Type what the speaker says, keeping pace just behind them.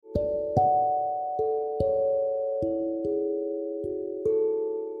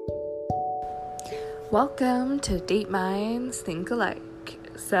Welcome to Date Minds Think Alike.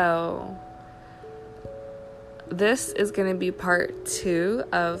 So, this is going to be part 2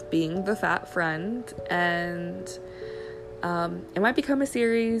 of being the fat friend, and it might become a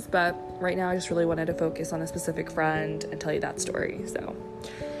series, but right now I just really wanted to focus on a specific friend and tell you that story. So,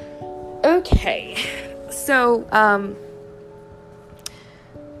 okay. So,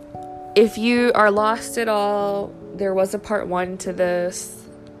 if you are lost at all, there was a part 1 to this.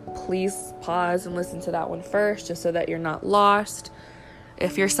 Please pause and listen to that one first, just so that you're not lost.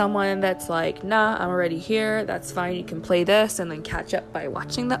 If you're someone that's like, nah, I'm already here, that's fine. You can play this and then catch up by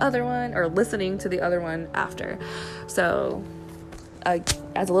watching the other one or listening to the other one after. So,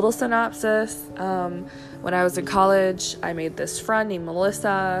 as a little synopsis, when I was in college, I made this friend named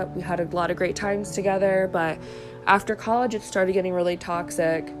Melissa. We had a lot of great times together, but after college, it started getting really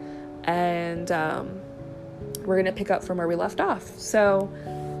toxic, and we're going to pick up from where we left off. So,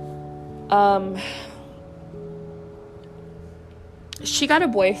 she got a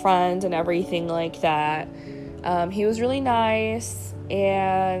boyfriend and everything like that. He was really nice,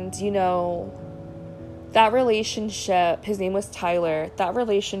 and, that relationship, his name was Tyler, that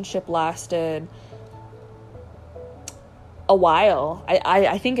relationship lasted a while.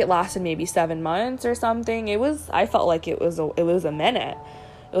 I think it lasted maybe 7 months or something. I felt like it was a minute.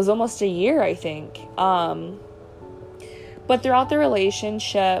 It was almost a year, I think. But throughout the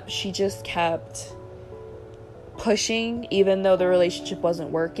relationship, she just kept pushing, even though the relationship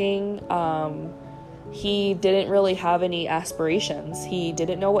wasn't working. He didn't really have any aspirations. He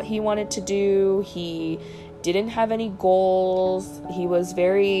didn't know what he wanted to do. He didn't have any goals. He was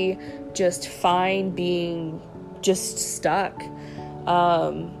very just fine being just stuck.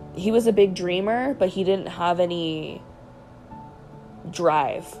 He was a big dreamer, but he didn't have any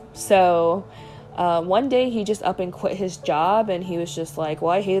drive. So one day he just up and quit his job, and he was just like,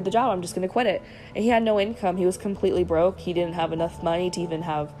 well, I hated the job, I'm just gonna quit it. And he had no income. He was completely broke. He didn't have enough money to even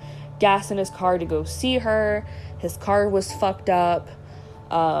have gas in his car to go see her. His car was fucked up.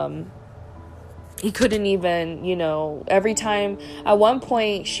 He couldn't even, every time, at one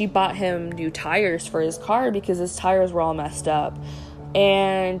point she bought him new tires for his car because his tires were all messed up.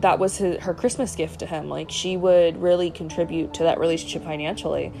 And that was her Christmas gift to him. Like, she would really contribute to that relationship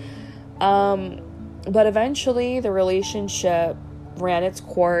financially. But eventually the relationship ran its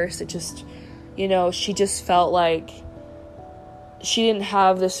course. It just, she just felt like she didn't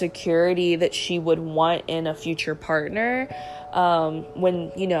have the security that she would want in a future partner. Could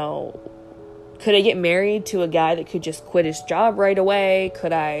I get married to a guy that could just quit his job right away?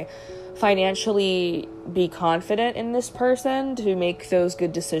 Could I financially be confident in this person to make those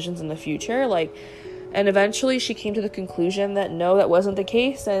good decisions in the future? And eventually she came to the conclusion that no, that wasn't the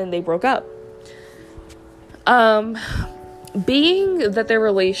case, and they broke up. Being that their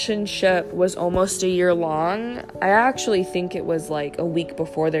relationship was almost a year long, I actually think it was like a week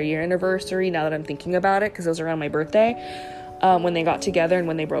before their year anniversary, now that I'm thinking about it, because it was around my birthday, when they got together and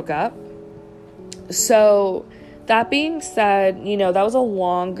when they broke up. So, that being said, that was a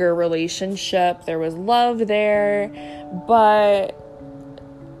longer relationship. There was love there, but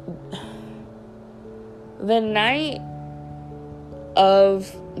the night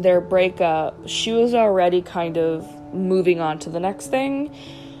of their breakup, she was already kind of moving on to the next thing.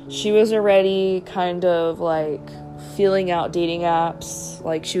 She was already kind of feeling out dating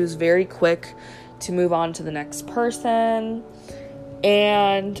apps. She was very quick to move on to the next person.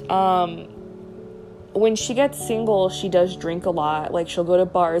 And when she gets single, she does drink a lot. She'll go to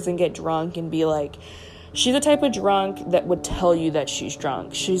bars and get drunk and be she's the type of drunk that would tell you that she's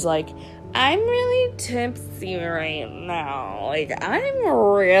drunk. She's like, I'm really tipsy right now. I'm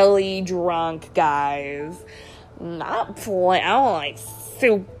really drunk, guys. I'm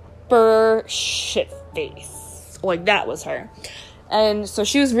super shit face. That was her. And so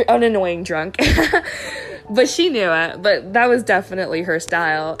she was an annoying drunk. But she knew it. But that was definitely her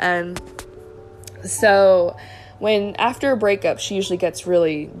style. And so after a breakup, she usually gets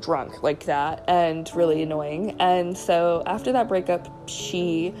really drunk like that and really annoying. And so after that breakup,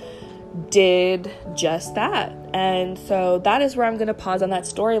 she did just that. And so that is where I'm going to pause on that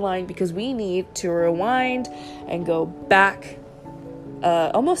storyline, because we need to rewind and go back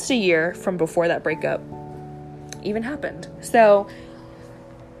almost a year from before that breakup even happened. So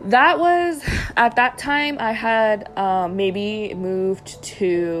that was, at that time, I had maybe moved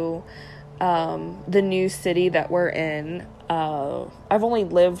to the new city that we're in. I've only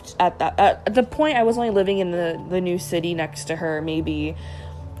lived at the point I was only living in the new city next to her maybe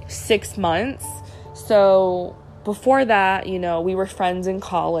 6 months. So before that, we were friends in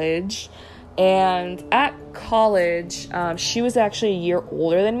college, And at college, she was actually a year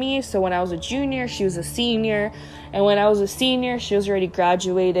older than me. So when I was a junior, she was a senior. And when I was a senior, she was already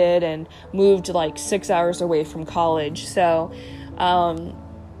graduated and moved like 6 hours away from college. So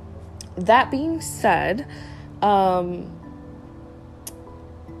that being said,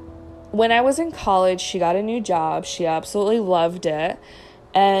 when I was in college, she got a new job. She absolutely loved it.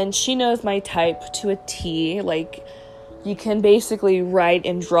 And she knows my type to a T. Like, you can basically write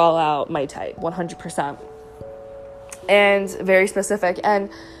and draw out my type 100%. And very specific. And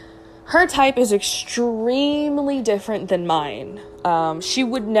her type is extremely different than mine. She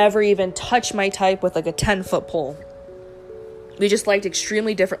would never even touch my type with like a 10-foot pole. We just liked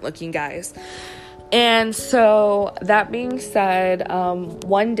extremely different looking guys. And so that being said,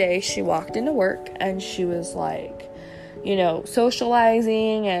 one day she walked into work and she was like,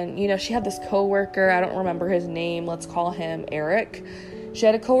 socializing, and, she had this coworker. I don't remember his name. Let's call him Eric. She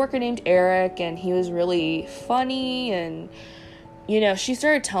had a coworker named Eric, and he was really funny. And, she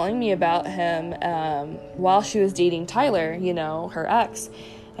started telling me about him, while she was dating Tyler, her ex.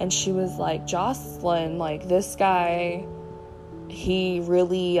 And she was like, Jocelyn, like, this guy, he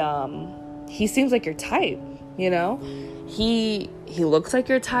really, he seems like your type, he looks like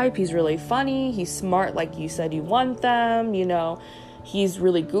your type. He's really funny. He's smart. Like you said, you want them, he's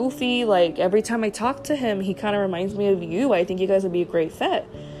really goofy. Like, every time I talk to him, he kind of reminds me of you. I think you guys would be a great fit.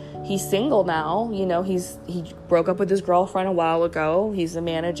 He's single now, he broke up with his girlfriend a while ago. He's a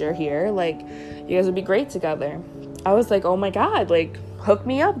manager here. Like, you guys would be great together. I was like, oh my God, like, hook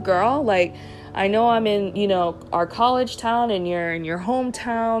me up, girl. Like, I know I'm in, our college town and you're in your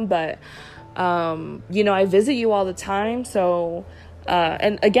hometown, but I visit you all the time. So,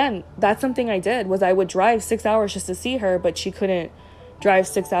 and again, that's something I did, was I would drive 6 hours just to see her, but she couldn't drive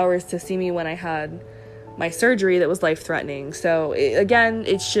 6 hours to see me when I had my surgery that was life-threatening. So again,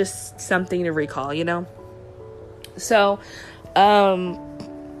 it's just something to recall, So,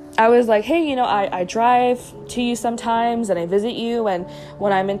 I was like, hey, I drive to you sometimes and I visit you, and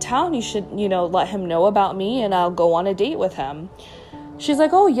when I'm in town, you should, let him know about me and I'll go on a date with him. She's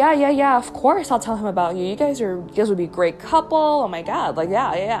like, oh, yeah, of course I'll tell him about you. You guys would be a great couple. Oh my God, like,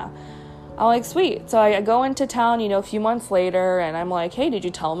 yeah. I'm like, sweet. So I go into town, a few months later, and I'm like, hey, did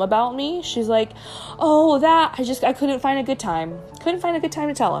you tell him about me? She's like, oh, I couldn't find a good time.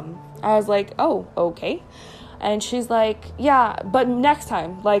 To tell him. I was like, oh, okay. And she's like, yeah, but next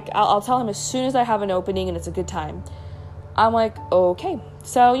time, like, I'll tell him as soon as I have an opening and it's a good time. I'm like, okay.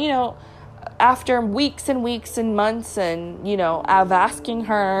 So, after weeks and weeks and months and, of asking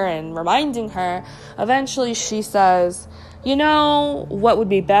her and reminding her, eventually she says, what would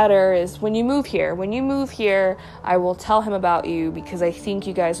be better is when you move here, I will tell him about you because I think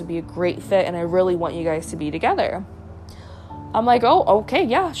you guys would be a great fit and I really want you guys to be together. I'm like, oh, okay,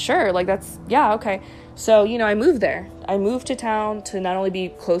 yeah, sure. Like, okay. So, I moved there. I moved to town to not only be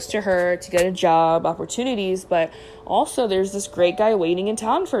close to her, to get a job, opportunities, but also there's this great guy waiting in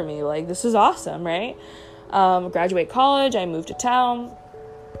town for me. Like, this is awesome, right? Graduate college, I moved to town.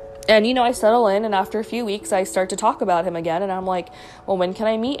 And, I settle in, and after a few weeks, I start to talk about him again. And I'm like, well, when can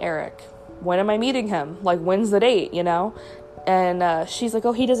I meet Eric? When am I meeting him? Like, when's the date, And she's like,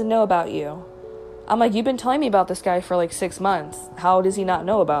 oh, he doesn't know about you. I'm like, you've been telling me about this guy for like 6 months. How does he not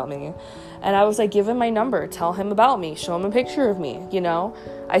know about me? And I was like, give him my number. Tell him about me. Show him a picture of me,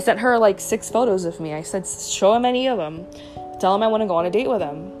 I sent her like 6 photos of me. I said, show him any of them. Tell him I want to go on a date with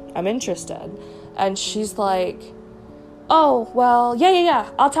him. I'm interested. And she's like, oh, well,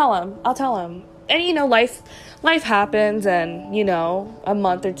 yeah. I'll tell him. And, life happens and, a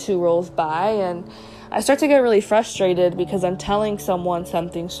month or two rolls by and I start to get really frustrated because I'm telling someone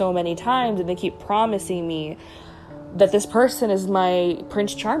something so many times and they keep promising me that this person is my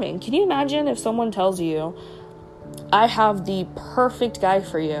Prince Charming. Can you imagine if someone tells you, I have the perfect guy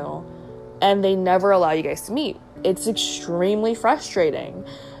for you, and they never allow you guys to meet? It's extremely frustrating.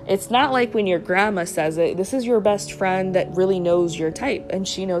 It's not like when your grandma says it. This is your best friend that really knows your type, and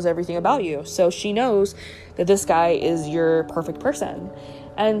she knows everything about you. So she knows that this guy is your perfect person.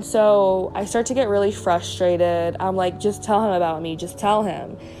 And so I start to get really frustrated. I'm like, just tell him about me. Just tell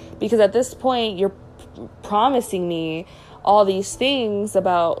him. Because at this point, you're promising me all these things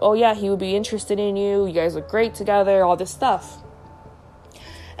about, oh yeah, he would be interested in you. You guys look great together, all this stuff.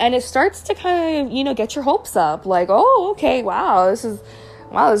 And it starts to kind of, get your hopes up. Like, oh, okay, wow, this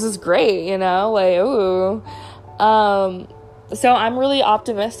is great, like, ooh. So I'm really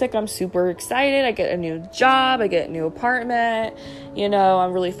optimistic. I'm super excited. I get a new job. I get a new apartment.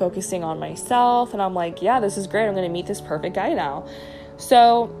 I'm really focusing on myself. And I'm like, yeah, this is great. I'm going to meet this perfect guy now.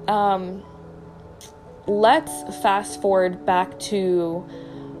 So let's fast forward back to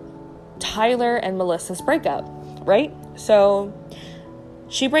Tyler and Melissa's breakup, right? So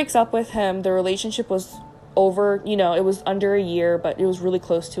she breaks up with him. The relationship was over, it was under a year, but it was really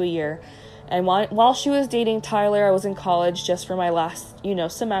close to a year. And while she was dating Tyler, I was in college just for my last,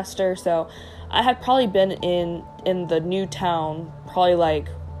 semester. So I had probably been in the new town probably like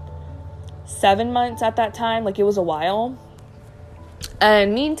 7 months at that time. Like, it was a while.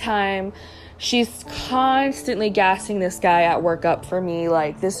 And meantime, she's constantly gassing this guy at work up for me.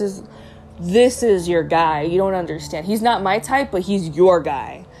 Like, this is your guy. You don't understand. He's not my type, but he's your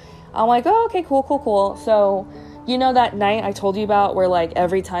guy. I'm like, oh, okay, cool. So, that night I told you about where, like,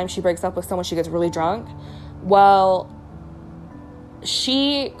 every time she breaks up with someone, she gets really drunk? Well,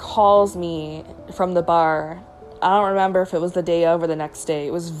 she calls me from the bar. I don't remember if it was the day of or the next day.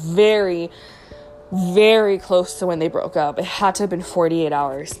 It was very, very close to when they broke up. It had to have been 48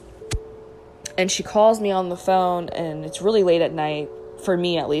 hours. And she calls me on the phone, and it's really late at night. For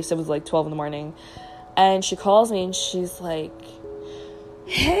me, at least. It was like 12 in the morning. And she calls me, and she's like,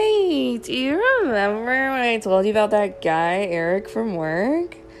 hey, do you remember when I told you about that guy, Eric, from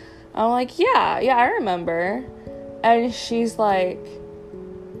work? I'm like, yeah, I remember. And she's like,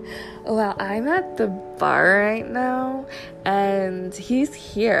 well, I'm at the bar right now, and he's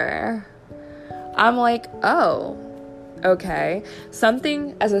here. I'm like, oh, okay.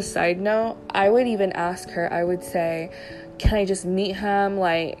 Something, as a side note, I would even ask her, I would say, can I just meet him,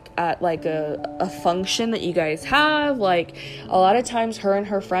 like, at, like, a function that you guys have? Like, a lot of times her and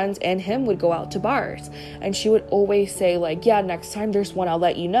her friends and him would go out to bars. And she would always say, like, yeah, next time there's one, I'll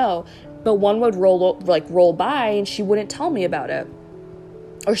let you know. But one would roll by, and she wouldn't tell me about it.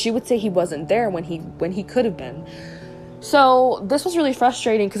 Or she would say he wasn't there when he could have been. So this was really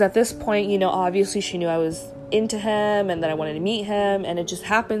frustrating, because at this point, obviously she knew I was into him and that I wanted to meet him. And it just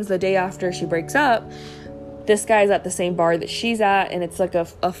happens the day after she breaks up, this guy's at the same bar that she's at, and it's like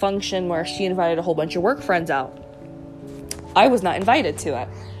a function where she invited a whole bunch of work friends out. I was not invited to it.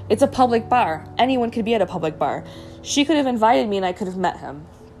 It's a public bar. Anyone could be at a public bar. She could have invited me, and I could have met him.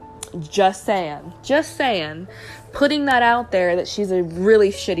 Just saying. Putting that out there, that she's a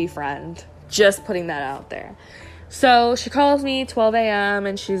really shitty friend. Just putting that out there. So she calls me 12 a.m.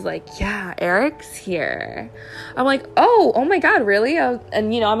 and she's like, yeah, Eric's here. I'm like, oh my God, really? I'm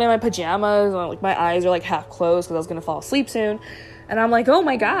in my pajamas, and like my eyes are like half closed because I was going to fall asleep soon. And I'm like, oh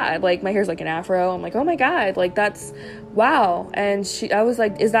my God, like my hair's like an afro. I'm like, oh my God, like that's, wow. And I was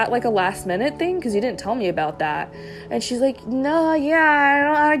like, is that like a last minute thing? Because you didn't tell me about that. And she's like, no,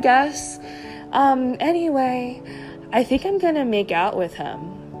 yeah, I guess. Anyway, I think I'm going to make out with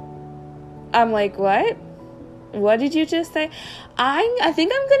him. I'm like, what? What did you just say? I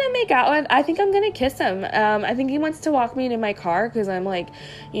think I'm gonna make out with, I think I'm gonna kiss him. I think he wants to walk me to my car because I'm like,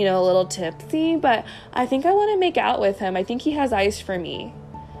 a little tipsy, but I think I want to make out with him. I think he has eyes for me.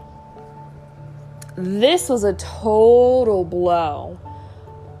 This was a total blow.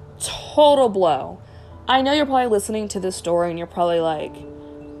 I know you're probably listening to this story and you're probably like,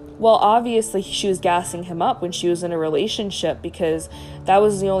 well, obviously she was gassing him up when she was in a relationship, because that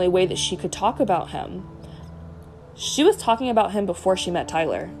was the only way that she could talk about him. She was talking about him before she met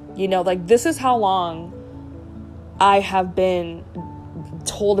Tyler. This is how long I have been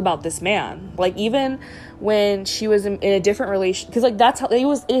told about this man. Like, even when she was in a different relation, because like that's how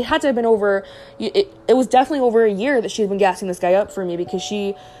it had to have been over, it was definitely over a year that she's been gassing this guy up for me, because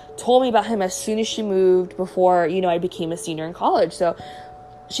she told me about him as soon as she moved, before, I became a senior in college. So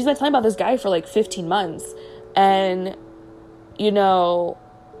she's been telling about this guy for like 15 months. And,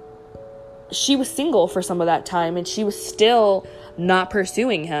 she was single for some of that time, and she was still not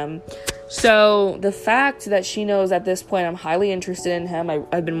pursuing him. So the fact that she knows at this point I'm highly interested in him,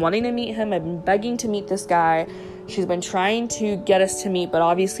 I've been wanting to meet him, I've been begging to meet this guy, she's been trying to get us to meet, but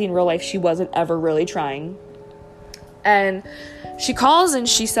obviously in real life she wasn't ever really trying. And she calls and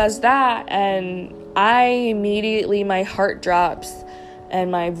she says that, and I immediately, my heart drops and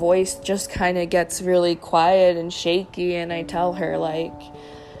my voice just kind of gets really quiet and shaky, and I tell her, like,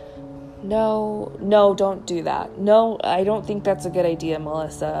 no, don't do that. No, I don't think that's a good idea,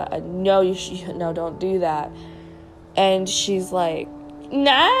 Melissa. No, don't do that. And she's like,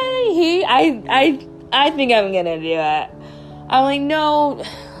 nah, I think I'm gonna do it. I'm like, no,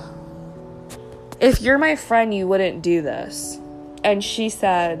 if you're my friend, you wouldn't do this. And she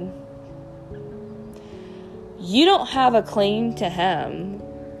said, you don't have a claim to him.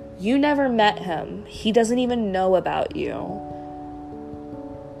 You never met him. He doesn't even know about you.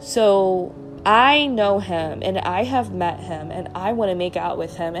 So I know him, and I have met him, and I want to make out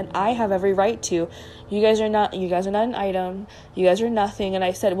with him, and I have every right to. You guys are not an item. You guys are nothing. And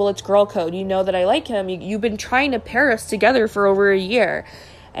I said, well, it's girl code. You know that I like him. You've been trying to pair us together for over a year.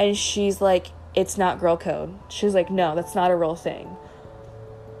 And she's like, it's not girl code. She's like, no, that's not a real thing.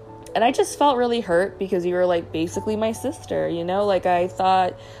 And I just felt really hurt because you were like basically my sister, you know? Like, I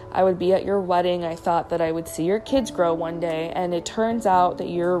thought I would be at your wedding. I thought that I would see your kids grow one day. And it turns out that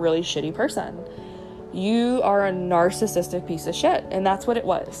you're a really shitty person. You are a narcissistic piece of shit. And that's what it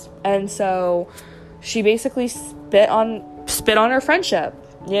was. And so she basically spit on her friendship,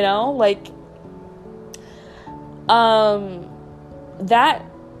 you know? Like, that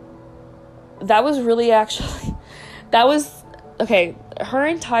was really actually, that was, okay, her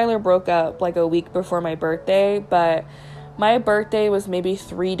and Tyler broke up like a week before my birthday, but my birthday was maybe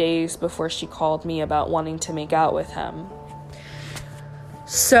 3 days before she called me about wanting to make out with him.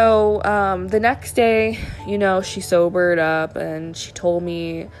 So, the next day, you know, she sobered up and she told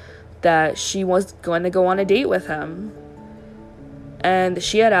me that she was going to go on a date with him. And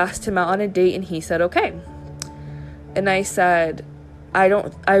she had asked him out on a date and he said, okay. And I said,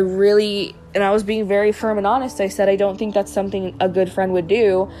 and I was being very firm and honest. I said, I don't think that's something a good friend would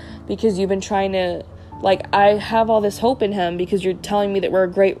do, because you've been trying to, like, I have all this hope in him because you're telling me that we're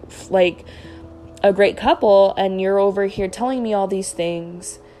a great couple, and you're over here telling me all these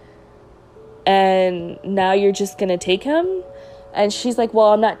things, and now you're just gonna take him? And she's like, well,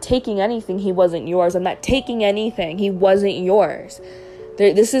 I'm not taking anything. He wasn't yours. I'm not taking anything. He wasn't yours.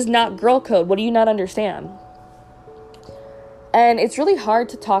 This is not girl code. What do you not understand? And it's really hard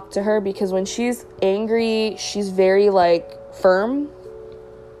to talk to her because when she's angry, she's very, like, firm.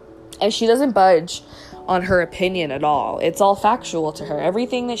 And she doesn't budge on her opinion at all. It's all factual to her.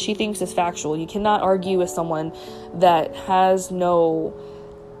 Everything that she thinks is factual. You cannot argue with someone that has no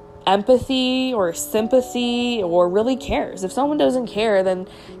empathy or sympathy or really cares. If someone doesn't care, then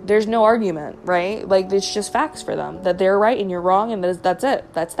there's no argument, right? Like, it's just facts for them. That they're right and you're wrong, and that's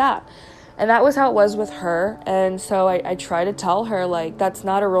it. That's that. And that was how it was with her. And so I try to tell her, like, that's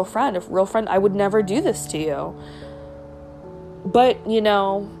not a real friend. If real friend, I would never do this to you. But, you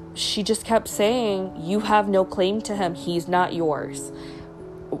know, she just kept saying, you have no claim to him. He's not yours.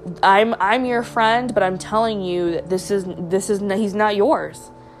 I'm your friend, but I'm telling you that he's not yours.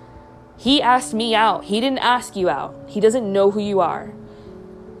 He asked me out. He didn't ask you out. He doesn't know who you are.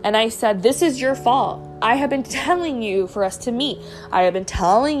 And I said, this is your fault. I have been telling you for us to meet. I have been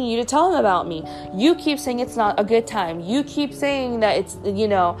telling you to tell him about me. You keep saying it's not a good time. You keep saying that it's,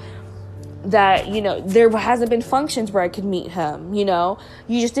 there hasn't been functions where I could meet him, you know.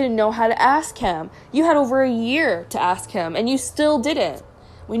 You just didn't know how to ask him. You had over a year to ask him, and you still didn't.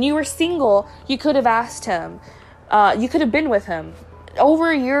 When you were single, you could have asked him. You could have been with him over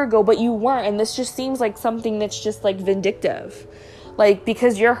a year ago, but you weren't. And this just seems like something that's just, like, vindictive. Like,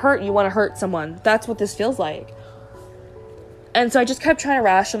 because you're hurt, you want to hurt someone. That's what this feels like. And so I just kept trying to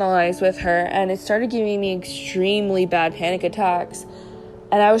rationalize with her, and it started giving me extremely bad panic attacks.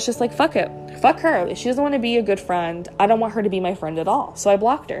 And I was just like, fuck it. Fuck her. If she doesn't want to be a good friend, I don't want her to be my friend at all. So I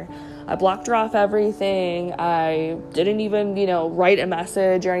blocked her. I blocked her off everything. I didn't even, write a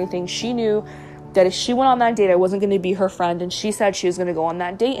message or anything. She knew that if she went on that date, I wasn't going to be her friend. And she said she was going to go on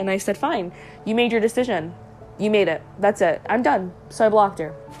that date. And I said, fine, you made your decision. You made it. That's it. I'm done. So I blocked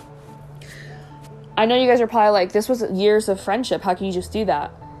her. I know you guys are probably like, this was years of friendship. How can you just do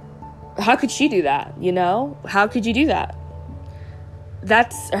that? How could she do that? How could you do that?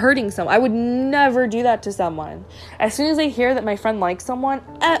 That's hurting someone. I would never do that to someone. As soon as I hear that my friend likes someone,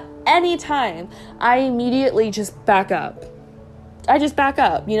 at any time, I immediately just back up. I just back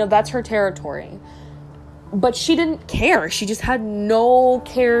up. That's her territory. But she didn't care. She just had no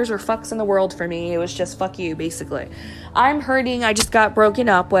cares or fucks in the world for me. It was just fuck you, basically. I'm hurting. I just got broken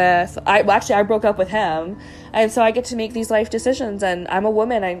up with. I broke up with him. And so I get to make these life decisions. And I'm a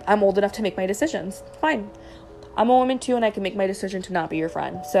woman. I'm old enough to make my decisions. Fine. I'm a woman too, and I can make my decision to not be your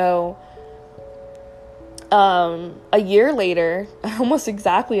friend. So, a year later, almost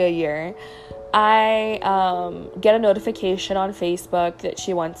exactly a year, I get a notification on Facebook that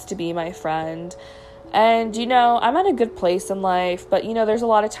she wants to be my friend. And, I'm at a good place in life, but, there's a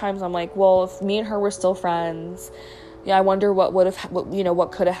lot of times I'm like, well, if me and her were still friends, I wonder what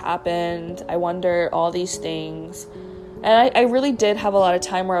could have happened. I wonder all these things. And I really did have a lot of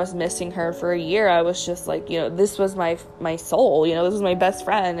time where I was missing her for a year. I was just like, this was my soul, this was my best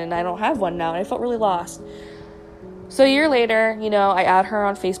friend, and I don't have one now, and I felt really lost. So a year later, I add her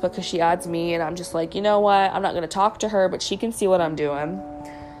on Facebook because she adds me, and I'm just like, you know what, I'm not going to talk to her, but she can see what I'm doing.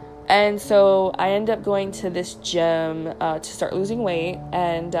 And so I end up going to this gym to start losing weight,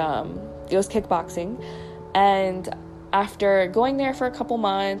 and it was kickboxing. And after going there for a couple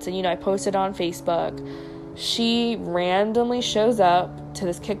months, and I posted on Facebook, she randomly shows up to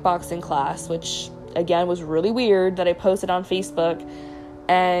this kickboxing class, which again was really weird that I posted on Facebook,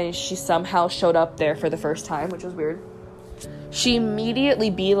 and she somehow showed up there for the first time, which was weird. She immediately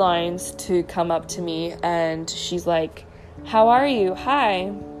beelines to come up to me, and she's like, "How are you?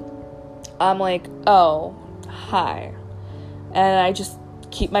 Hi." I'm like, "Oh, hi." And I just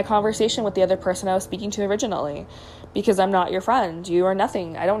keep my conversation with the other person I was speaking to originally, because I'm not your friend. You are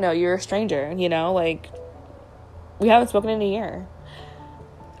nothing. I don't know. You're a stranger, like, we haven't spoken in a year.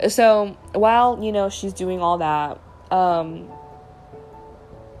 So while, she's doing all that,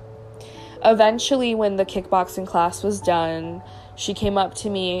 eventually when the kickboxing class was done, she came up to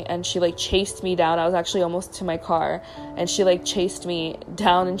me and she like chased me down. I was actually almost to my car, and she like chased me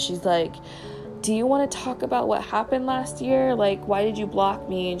down, and she's like, "Do you want to talk about what happened last year? Like, why did you block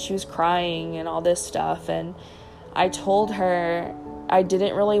me?" And she was crying and all this stuff. And I told her I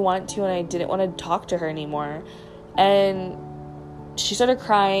didn't really want to, and I didn't want to talk to her anymore. And she started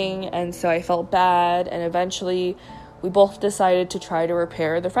crying, and so I felt bad, and eventually we both decided to try to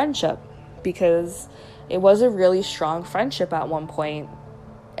repair the friendship, because it was a really strong friendship at one point.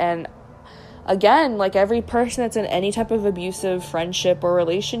 And again, like every person that's in any type of abusive friendship or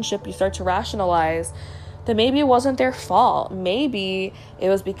relationship, you start to rationalize that maybe it wasn't their fault. Maybe it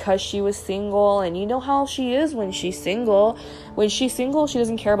was because she was single, and you know how she is when she's single. When she's single, she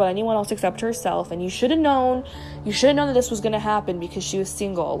doesn't care about anyone else except herself, and you should have known that this was going to happen because she was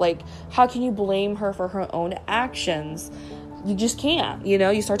single. Like, how can you blame her for her own actions? You just can't,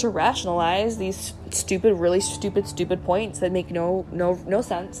 you start to rationalize these really stupid points that make no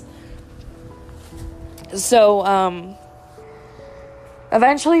sense. So,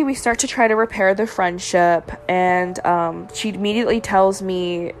 eventually we start to try to repair the friendship, and, she immediately tells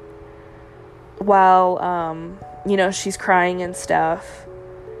me while, she's crying and stuff,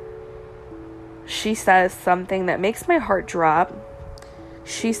 she says something that makes my heart drop.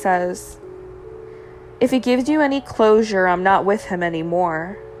 She says, "If it gives you any closure, I'm not with him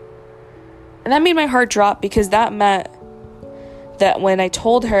anymore." And that made my heart drop, because that meant that when I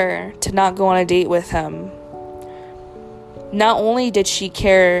told her to not go on a date with him, not only did she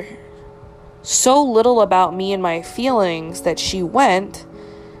care so little about me and my feelings that she went,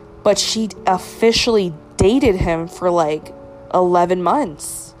 but she officially dated him for like 11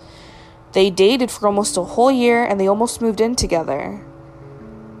 months. They dated for almost a whole year, and they almost moved in together.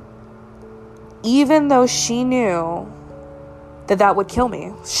 Even though she knew that would kill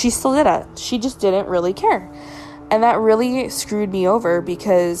me, she still did it. She just didn't really care. And that really screwed me over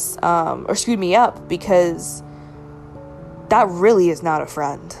because, or screwed me up, because that really is not a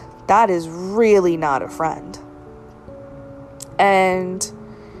friend. That is really not a friend. And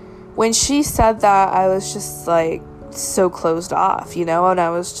when she said that, I was just like so closed off, and I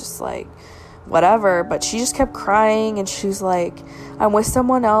was just like, whatever. But she just kept crying, and she's like, "I'm with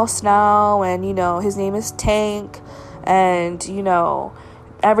someone else now, and his name is Tank, and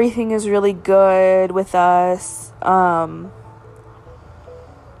everything is really good with us, and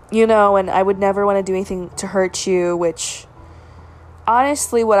I would never want to do anything to hurt you," which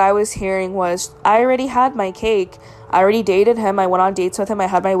honestly, what I was hearing was, I already had my cake. I already dated him. I went on dates with him. I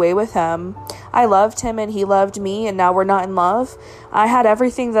had my way with him. I loved him, and he loved me, and now we're not in love. I had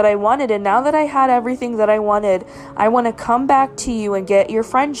everything that I wanted, and now that I had everything that I wanted, I want to come back to you and get your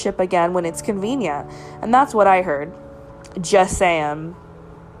friendship again when it's convenient. And that's what I heard. Just saying.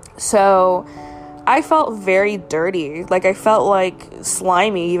 So I felt very dirty. Like, I felt like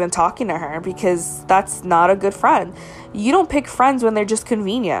slimy even talking to her, because that's not a good friend. You don't pick friends when they're just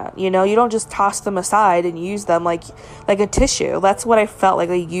convenient, you don't just toss them aside and use them like a tissue. That's what I felt like,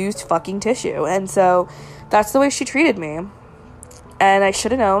 a used fucking tissue. And so that's the way she treated me. And I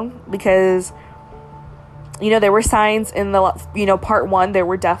should have known, because there were signs in the part 1. There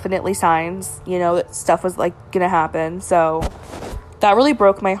were definitely signs, that stuff was like gonna happen. So that really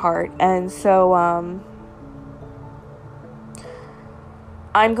broke my heart. And so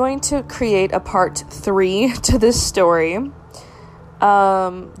I'm going to create a part 3 to this story.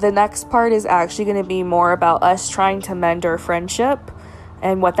 The next part is actually going to be more about us trying to mend our friendship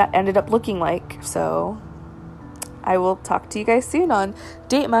and what that ended up looking like. So I will talk to you guys soon on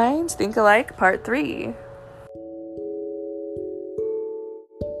Date Minds Think Alike Part 3.